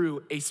run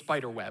through a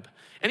spider web?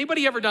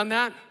 Anybody ever done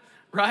that,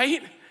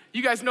 right?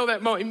 You guys know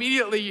that moment.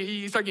 Immediately,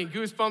 you start getting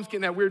goosebumps,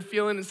 getting that weird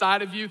feeling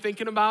inside of you,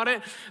 thinking about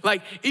it.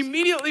 Like,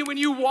 immediately when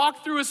you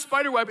walk through a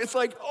spider web, it's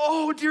like,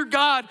 oh, dear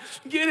God,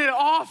 get it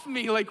off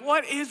me. Like,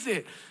 what is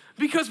it?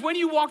 Because when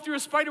you walk through a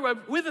spider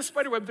web, with a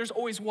spider web, there's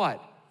always what?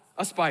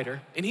 A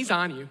spider, and he's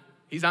on you.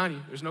 He's on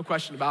you. There's no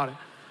question about it.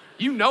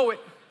 You know it.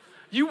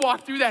 You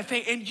walk through that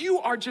thing, and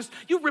you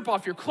rip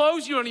off your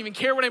clothes. You don't even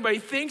care what anybody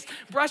thinks.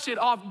 Brush it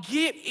off.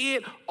 Get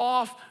it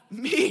off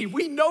me.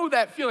 We know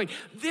that feeling.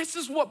 This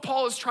is what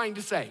Paul is trying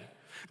to say.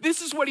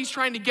 This is what he's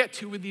trying to get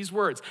to with these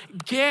words.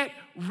 Get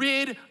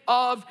rid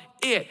of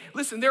it.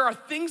 Listen, there are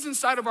things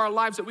inside of our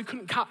lives that we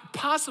couldn't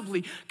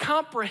possibly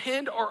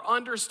comprehend or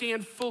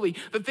understand fully,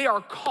 that they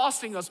are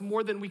costing us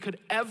more than we could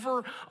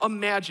ever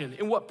imagine.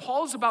 And what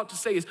Paul is about to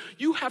say is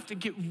you have to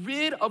get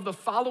rid of the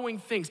following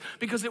things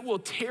because it will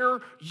tear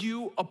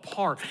you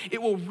apart.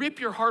 It will rip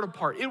your heart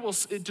apart. It will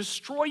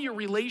destroy your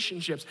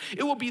relationships.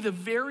 It will be the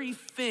very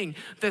thing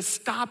that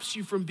stops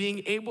you from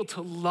being able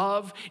to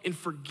love and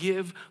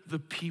forgive the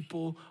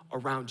people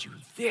around you.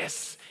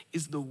 This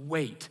is the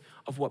weight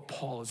of what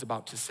Paul is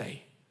about to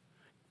say.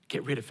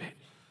 Get rid of it.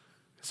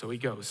 So he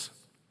goes.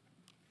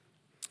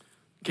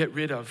 Get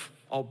rid of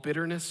all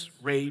bitterness,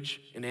 rage,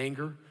 and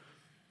anger,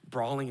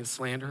 brawling and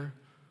slander,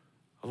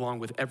 along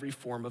with every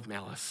form of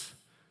malice,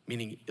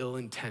 meaning ill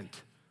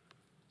intent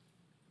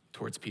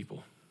towards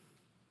people.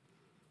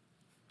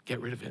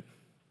 Get rid of it.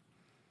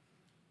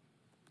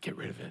 Get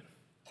rid of it.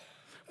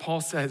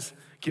 Paul says,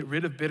 get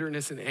rid of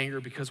bitterness and anger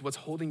because what's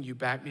holding you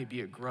back may be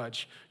a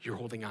grudge you're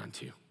holding on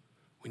to.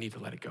 We need to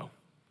let it go.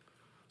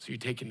 So you're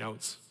taking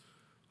notes.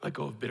 Let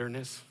go of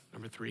bitterness,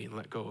 number 3, and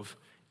let go of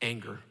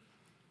anger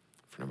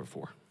for number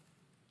 4.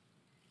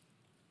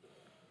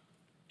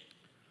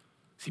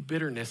 See,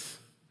 bitterness,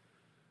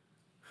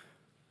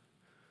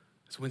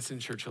 as Winston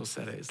Churchill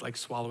said it, is like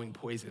swallowing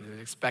poison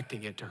and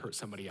expecting it to hurt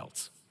somebody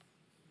else.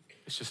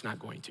 It's just not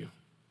going to.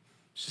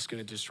 It's just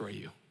going to destroy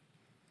you.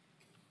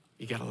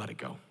 You got to let it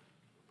go.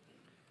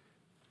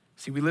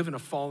 See, we live in a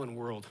fallen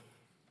world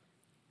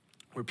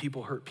where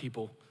people hurt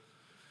people.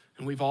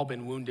 And we've all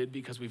been wounded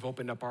because we've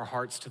opened up our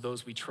hearts to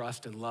those we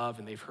trust and love,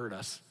 and they've hurt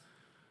us.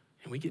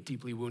 And we get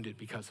deeply wounded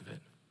because of it.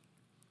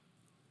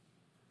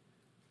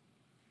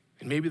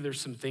 And maybe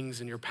there's some things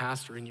in your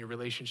past or in your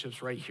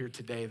relationships right here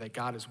today that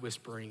God is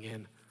whispering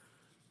in.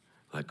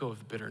 Let go of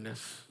the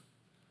bitterness.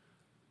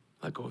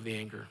 Let go of the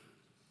anger.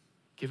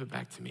 Give it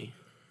back to me.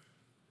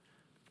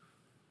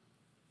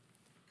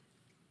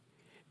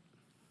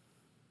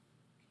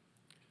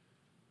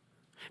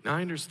 Now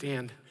I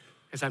understand,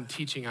 as I'm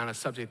teaching on a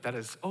subject that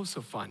is oh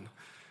so fun,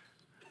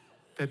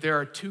 that there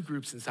are two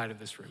groups inside of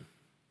this room.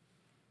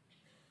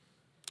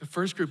 The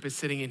first group is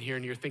sitting in here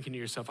and you're thinking to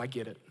yourself, I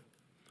get it.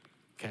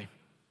 Okay,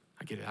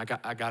 I get it.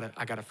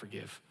 I got to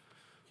forgive.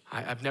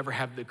 I've never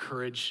had the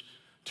courage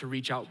to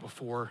reach out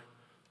before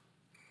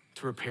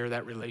to repair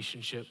that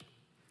relationship,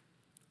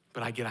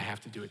 but I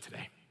have to do it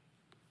today.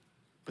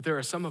 But there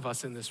are some of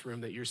us in this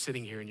room that you're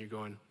sitting here and you're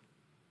going,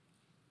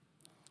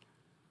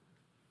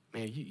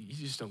 man, you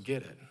just don't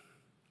get it.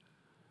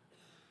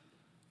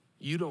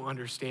 You don't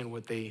understand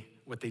what they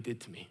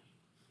did to me.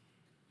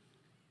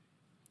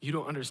 You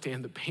don't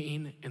understand the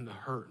pain and the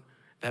hurt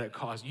that it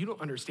caused. You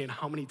don't understand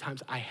how many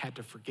times I had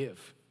to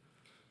forgive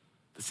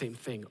the same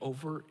thing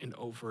over and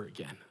over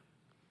again.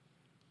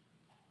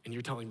 And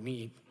you're telling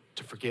me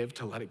to forgive,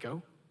 to let it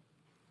go?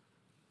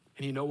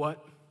 And you know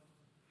what?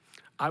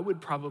 I would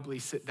probably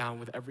sit down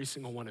with every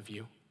single one of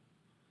you,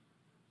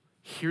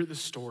 hear the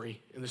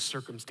story and the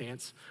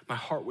circumstance. My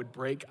heart would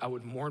break. I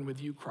would mourn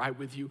with you, cry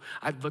with you.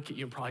 I'd look at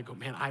you and probably go,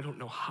 man, I don't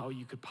know how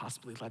you could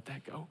possibly let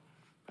that go.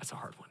 That's a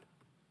hard one.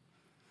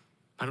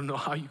 I don't know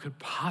how you could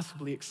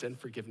possibly extend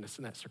forgiveness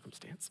in that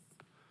circumstance.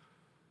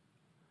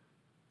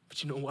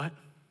 But you know what?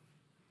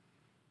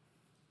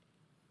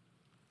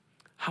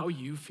 How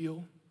you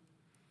feel,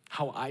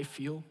 how I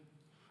feel,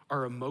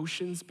 our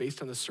emotions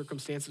based on the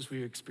circumstances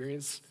we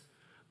experience,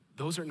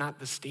 those are not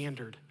the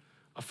standard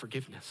of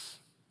forgiveness.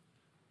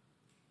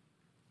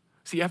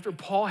 See, after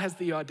Paul has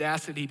the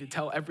audacity to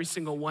tell every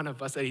single one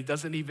of us that he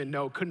doesn't even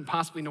know, couldn't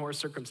possibly know our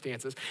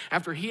circumstances,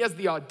 after he has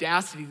the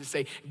audacity to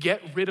say,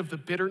 get rid of the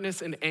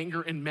bitterness and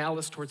anger and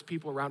malice towards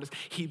people around us,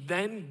 he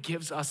then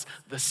gives us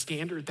the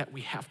standard that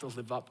we have to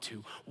live up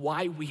to,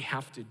 why we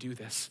have to do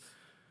this.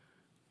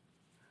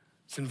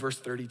 It's in verse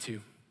 32.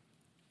 He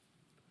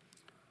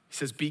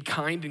says, be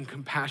kind and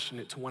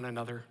compassionate to one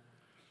another,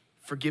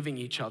 forgiving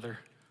each other,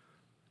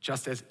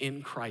 just as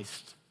in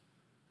Christ,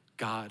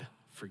 God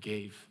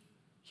forgave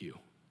you.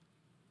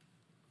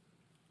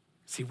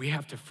 See, we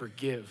have to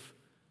forgive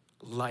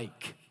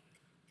like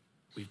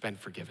we've been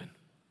forgiven.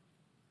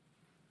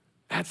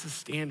 That's the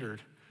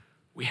standard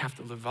we have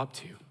to live up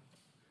to.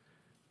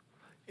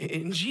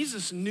 And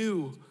Jesus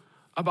knew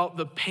about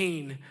the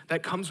pain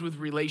that comes with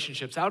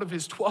relationships. Out of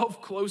his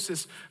 12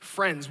 closest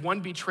friends, one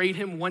betrayed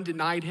him, one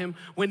denied him.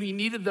 When he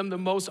needed them the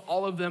most,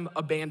 all of them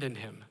abandoned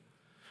him.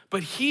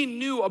 But he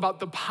knew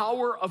about the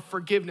power of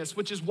forgiveness,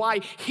 which is why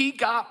he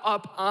got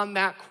up on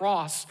that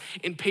cross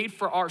and paid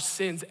for our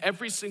sins,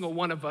 every single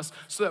one of us,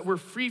 so that we're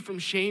free from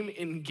shame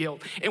and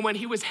guilt. And when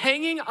he was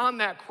hanging on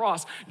that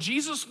cross,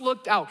 Jesus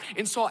looked out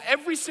and saw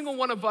every single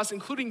one of us,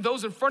 including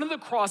those in front of the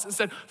cross, and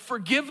said,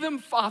 forgive them,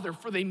 Father,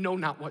 for they know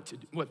not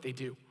what they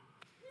do.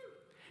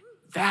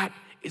 That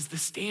is the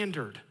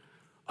standard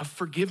of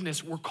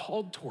forgiveness we're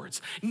called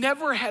towards.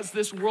 Never has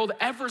this world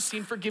ever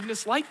seen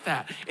forgiveness like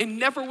that, and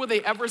never will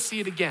they ever see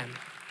it again.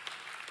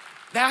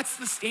 That's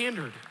the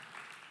standard.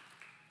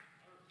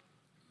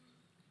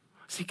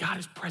 See, God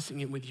is pressing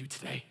in with you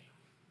today,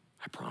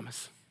 I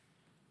promise.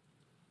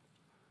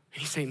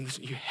 And he's saying,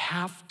 listen, you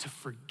have to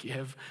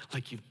forgive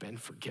like you've been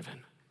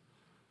forgiven.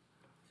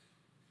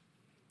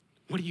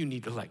 What do you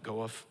need to let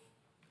go of?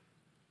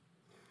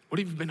 What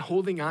have you been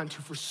holding on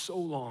to for so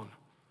long?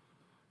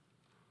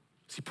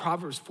 See,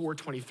 Proverbs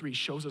 4:23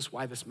 shows us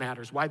why this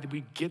matters. Why did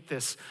we get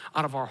this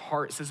out of our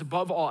heart? It says,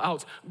 above all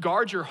else,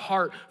 guard your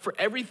heart, for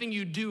everything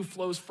you do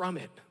flows from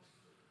it.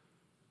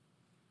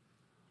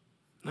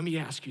 Let me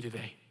ask you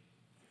today,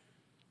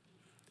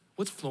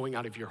 what's flowing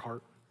out of your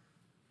heart?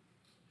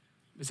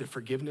 Is it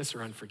forgiveness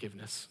or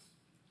unforgiveness?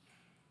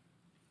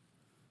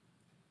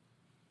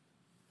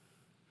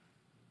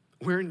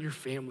 Where in your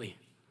family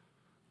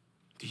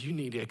do you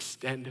need to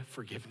extend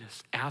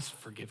forgiveness, ask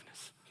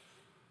forgiveness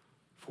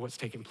for what's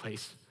taking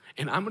place?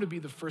 And I'm gonna be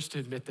the first to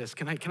admit this.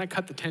 Can I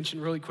cut the tension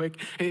really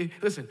quick? Hey,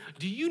 listen,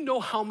 do you know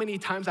how many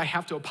times I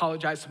have to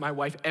apologize to my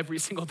wife every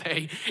single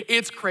day?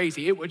 It's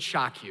crazy, it would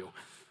shock you.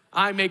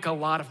 I make a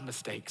lot of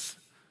mistakes.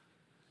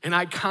 And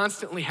I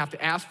constantly have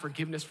to ask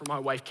forgiveness for my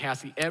wife,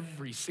 Cassie,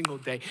 every single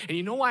day. And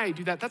you know why I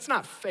do that? That's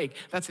not fake,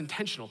 that's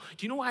intentional.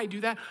 Do you know why I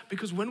do that?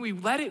 Because when we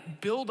let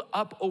it build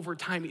up over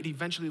time, it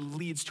eventually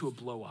leads to a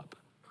blow up.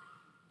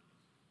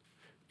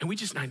 And we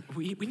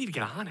need to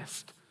get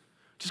honest.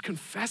 Just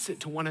confess it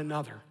to one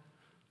another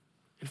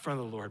in front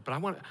of the Lord. But I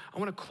want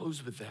to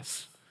close with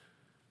this.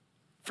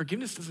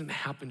 Forgiveness doesn't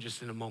happen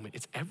just in a moment.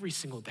 It's every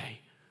single day.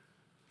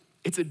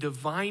 It's a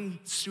divine,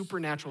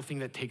 supernatural thing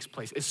that takes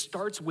place. It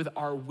starts with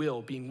our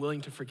will, being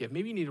willing to forgive.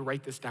 Maybe you need to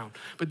write this down.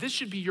 But this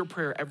should be your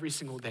prayer every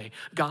single day.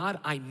 God,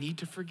 I need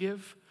to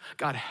forgive.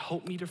 God,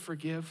 help me to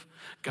forgive.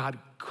 God,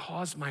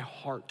 cause my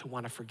heart to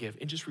want to forgive.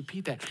 And just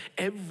repeat that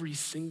every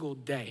single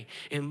day.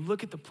 And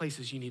look at the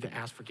places you need to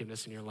ask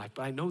forgiveness in your life.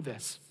 But I know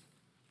this.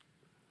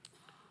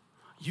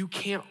 You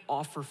can't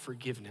offer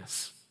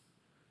forgiveness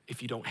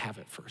if you don't have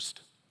it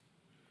first.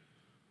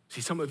 See,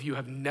 some of you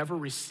have never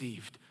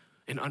received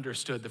and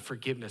understood the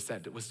forgiveness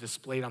that was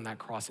displayed on that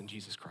cross in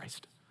Jesus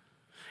Christ.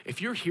 If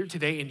you're here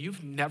today and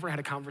you've never had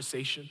a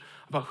conversation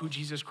about who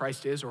Jesus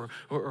Christ is or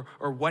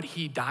what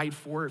he died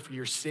for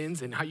your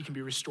sins and how you can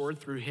be restored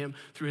through him,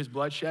 through his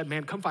bloodshed,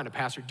 man, come find a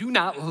pastor. Do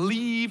not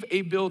leave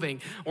a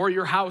building or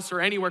your house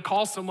or anywhere.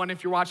 Call someone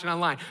if you're watching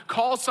online.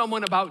 Call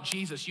someone about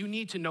Jesus. You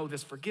need to know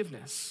this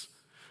forgiveness.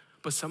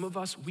 But some of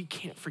us, we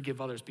can't forgive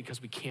others because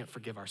we can't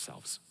forgive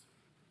ourselves.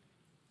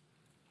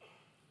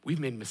 We've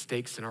made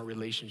mistakes in our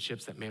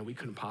relationships that, man, we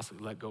couldn't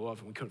possibly let go of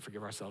and we couldn't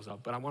forgive ourselves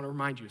of. But I want to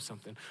remind you of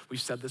something. We've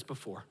said this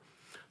before.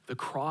 The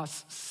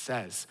cross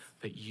says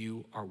that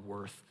you are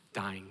worth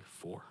dying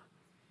for.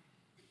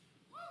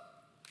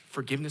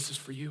 Forgiveness is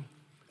for you.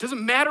 It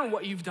doesn't matter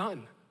what you've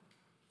done.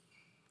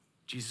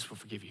 Jesus will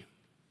forgive you,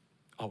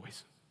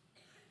 always.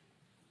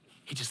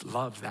 He just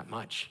loves that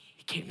much.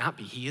 He can't not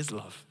be. He is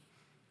love.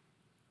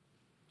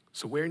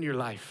 So where in your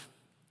life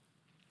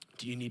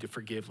do you need to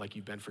forgive like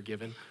you've been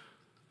forgiven?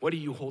 What are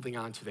you holding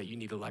on to that you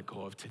need to let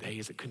go of today?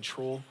 Is it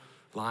control,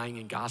 lying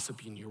and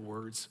gossiping your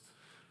words?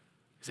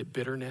 Is it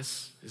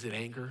bitterness? Is it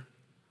anger?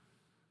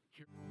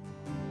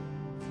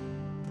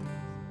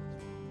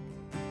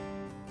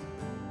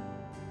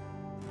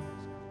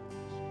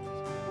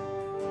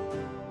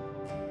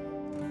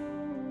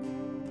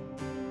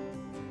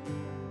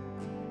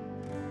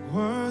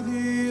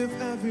 Worthy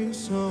of every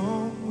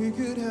song we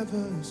could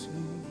ever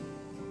sing.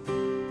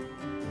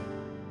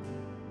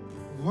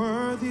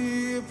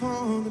 Worthy of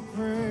all the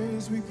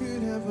praise we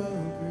could ever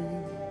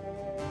bring.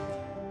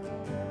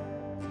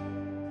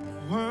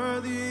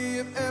 Worthy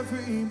of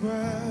every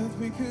breath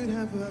we could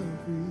ever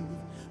breathe.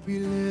 We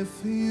live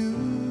for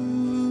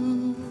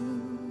you.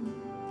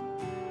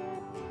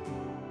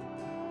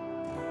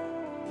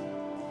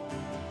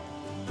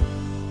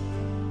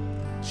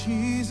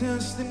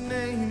 Jesus, the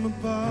name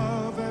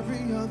above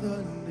every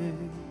other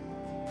name.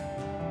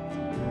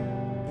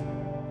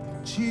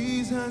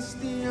 Jesus,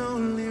 the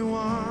only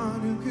one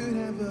who could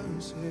ever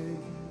save.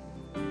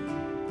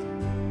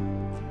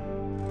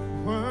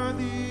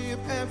 Worthy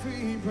of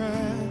every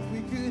breath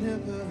we could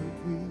ever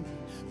breathe.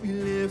 We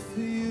live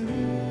for you.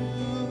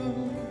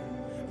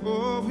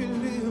 Oh, we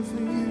live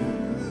for you.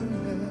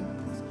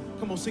 Yes.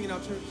 Come on, sing it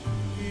out, church.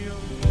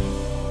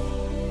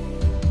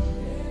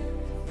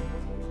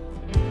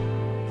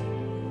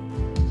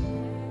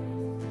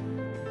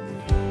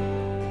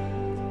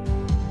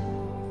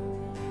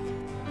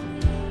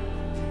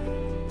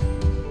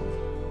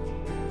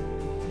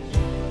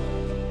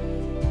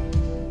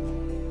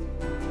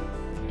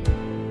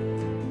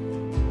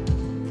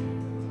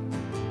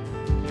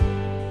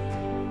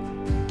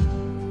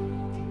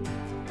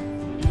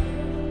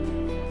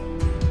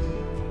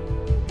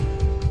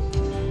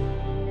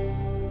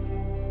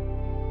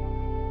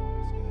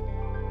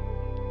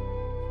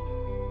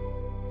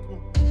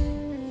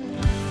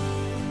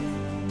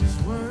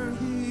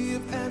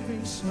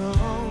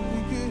 Song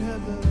we could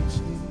ever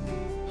sing.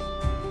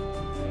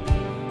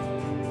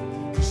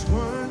 He's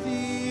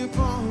worthy of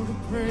all the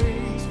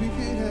praise we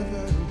could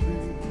ever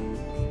bring.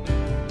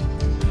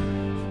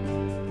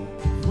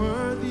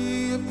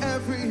 Worthy of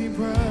every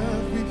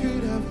breath we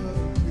could ever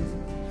breathe.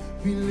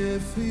 We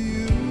live for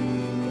you.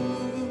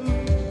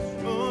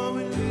 Oh,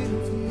 we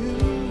live for you.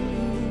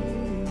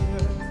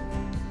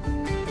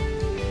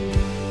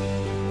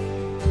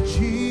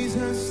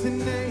 Jesus, the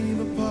name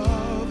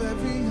above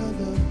every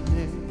other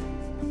name.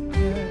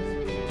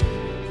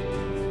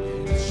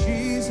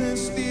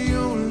 Jesus, the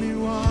only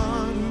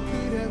one who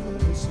could ever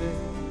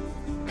save.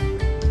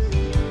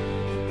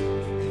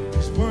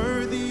 He's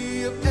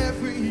worthy of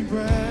every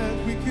breath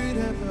we could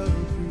ever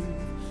breathe.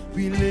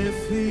 We live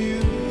for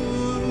you.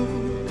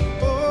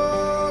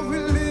 Oh, we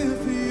live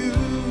for you.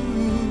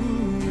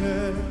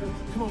 Yeah.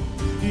 Come on.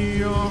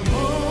 You're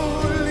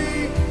holy.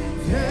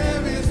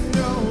 There is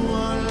no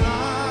one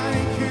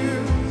like you.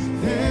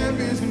 There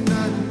is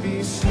none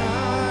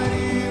beside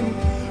you.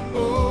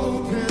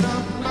 Open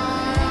up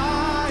my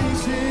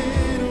eyes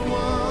in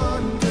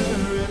wonder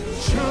and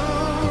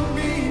show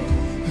me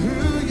who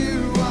you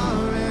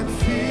are and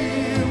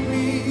fill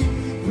me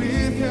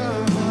with your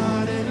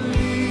heart and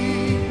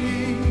lead me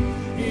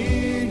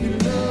in your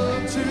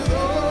love to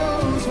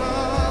those who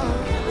are.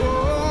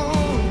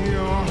 Oh,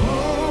 you're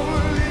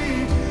holy.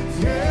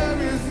 There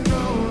is no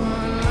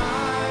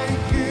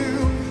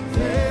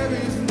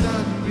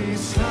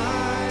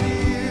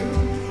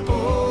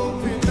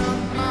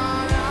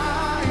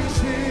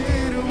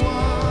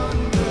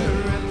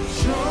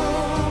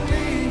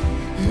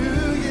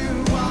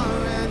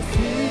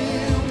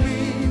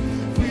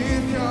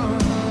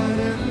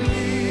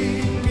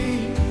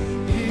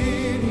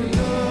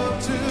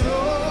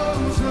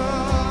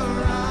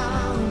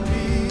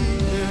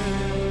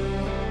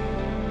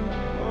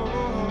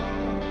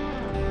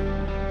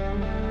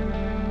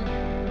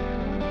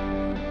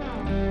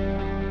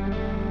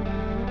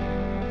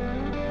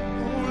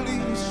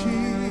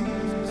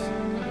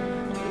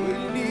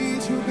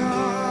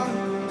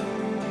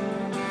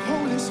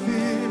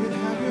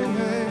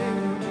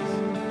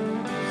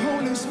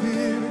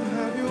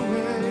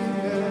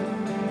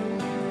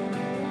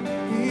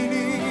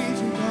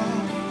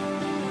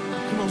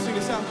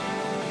shout.